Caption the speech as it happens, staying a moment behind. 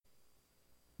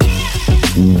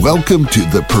Welcome to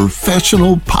the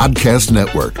Professional Podcast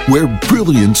Network, where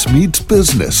brilliance meets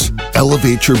business.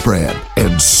 Elevate your brand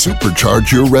and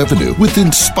supercharge your revenue with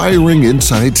inspiring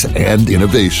insights and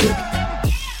innovation.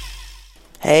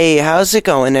 Hey, how's it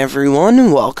going,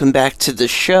 everyone? Welcome back to the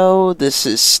show. This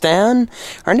is Stan.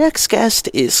 Our next guest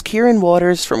is Kiran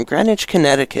Waters from Greenwich,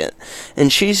 Connecticut,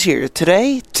 and she's here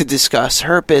today to discuss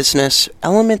her business,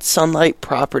 Element Sunlight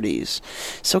Properties.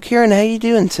 So, Kiran, how you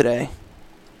doing today?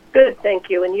 Good, thank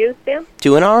you. And you, Stan?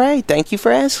 Doing all right. Thank you for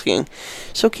asking.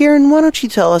 So, Kiran, why don't you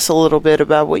tell us a little bit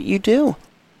about what you do?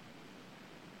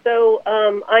 So,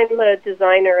 I'm a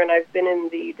designer, and I've been in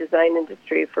the design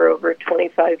industry for over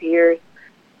 25 years.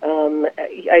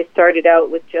 I started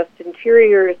out with just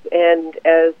interiors, and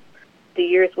as the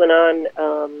years went on,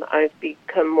 I've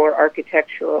become more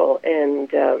architectural and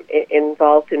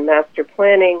involved in master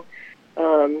planning.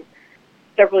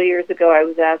 Several years ago, I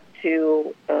was asked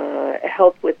to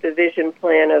help with the vision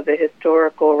plan of a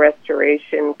historical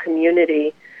restoration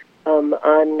community on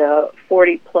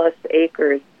 40-plus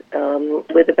acres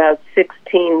with about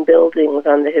 16 buildings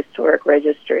on the historic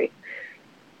registry.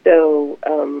 So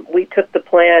we took the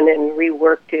plan and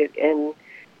reworked it and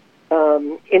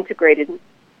integrated,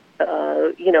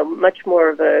 much more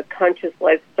of a conscious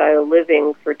lifestyle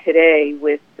living for today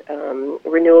with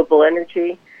renewable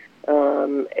energy,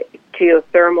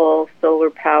 geothermal, solar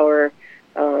power,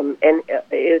 and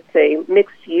it's a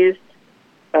mixed-use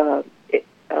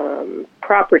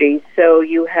property. So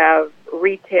you have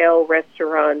retail,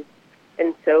 restaurants,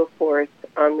 and so forth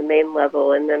on the main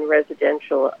level, and then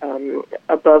residential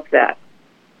above that.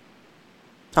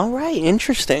 All right,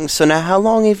 interesting. So now how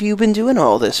long have you been doing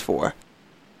all this for?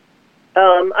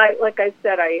 Like I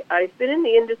said, I've been in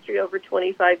the industry over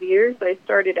 25 years. I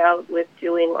started out with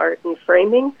doing art and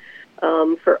framing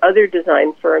for other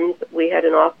design firms. We had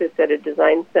an office at a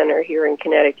design center here in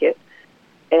Connecticut.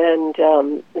 And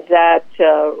I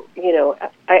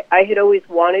had always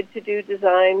wanted to do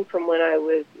design from when I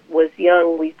was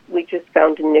young. We just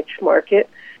found a niche market,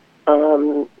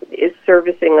 is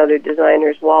servicing other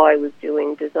designers while I was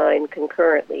doing design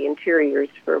concurrently, interiors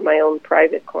for my own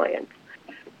private clients.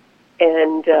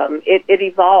 And it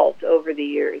evolved over the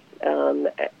years.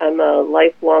 I'm a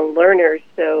lifelong learner,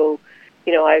 so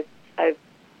I've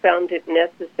found it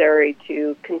necessary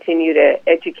to continue to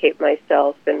educate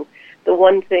myself. And the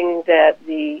one thing that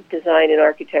the design and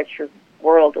architecture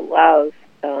world allows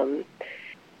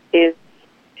is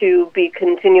to be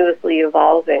continuously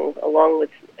evolving along with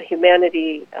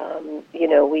humanity.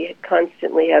 We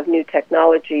constantly have new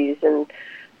technologies and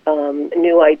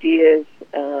new ideas,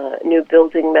 new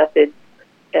building methods,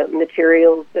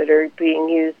 materials that are being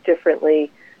used differently.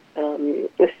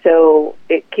 So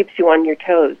it keeps you on your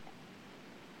toes.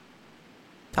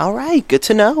 All right, good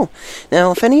to know.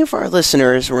 Now, if any of our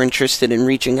listeners were interested in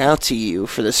reaching out to you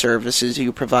for the services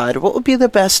you provide, what would be the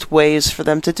best ways for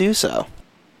them to do so?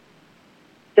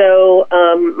 So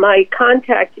my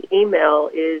contact email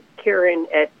is Kiran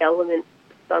at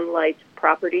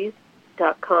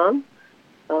elementsunlightproperties.com,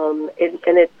 and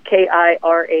it's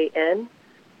Kiran.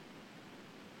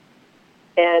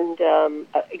 And,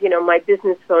 my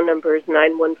business phone number is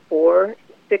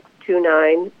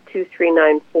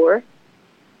 914-629-2394.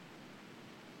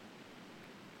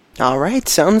 All right,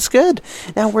 sounds good.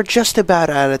 Now, we're just about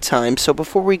out of time, so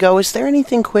before we go, is there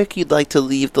anything quick you'd like to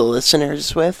leave the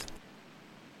listeners with?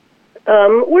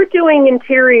 We're doing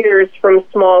interiors from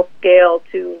small scale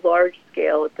to large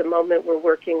scale. At the moment, we're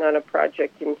working on a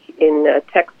project in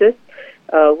Texas.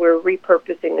 We're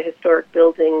repurposing a historic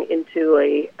building into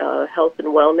a health and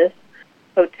wellness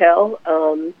hotel,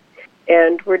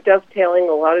 and we're dovetailing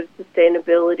a lot of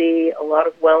sustainability, a lot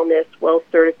of wellness, well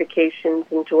certifications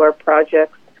into our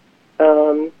projects.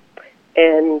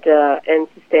 And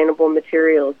sustainable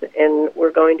materials, and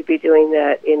we're going to be doing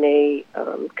that in a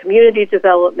community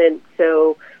development.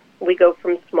 So we go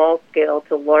from small scale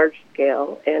to large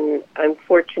scale, and I'm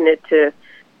fortunate to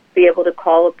be able to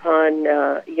call upon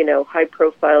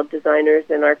high-profile designers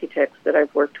and architects that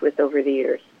I've worked with over the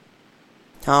years.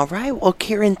 All right. Well,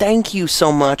 Kiran, thank you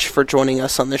so much for joining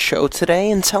us on the show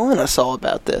today and telling us all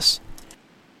about this.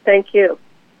 Thank you.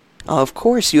 Of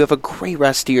course. You have a great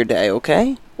rest of your day,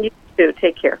 okay? You too.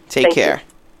 Take care. Take care.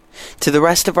 To the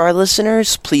rest of our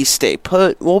listeners, please stay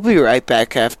put. We'll be right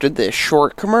back after this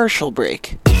short commercial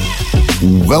break.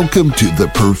 Welcome to the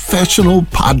Professional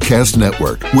Podcast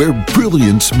Network, where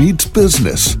brilliance meets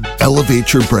business.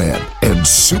 Elevate your brand and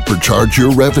supercharge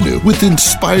your revenue with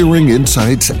inspiring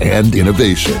insights and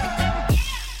innovation.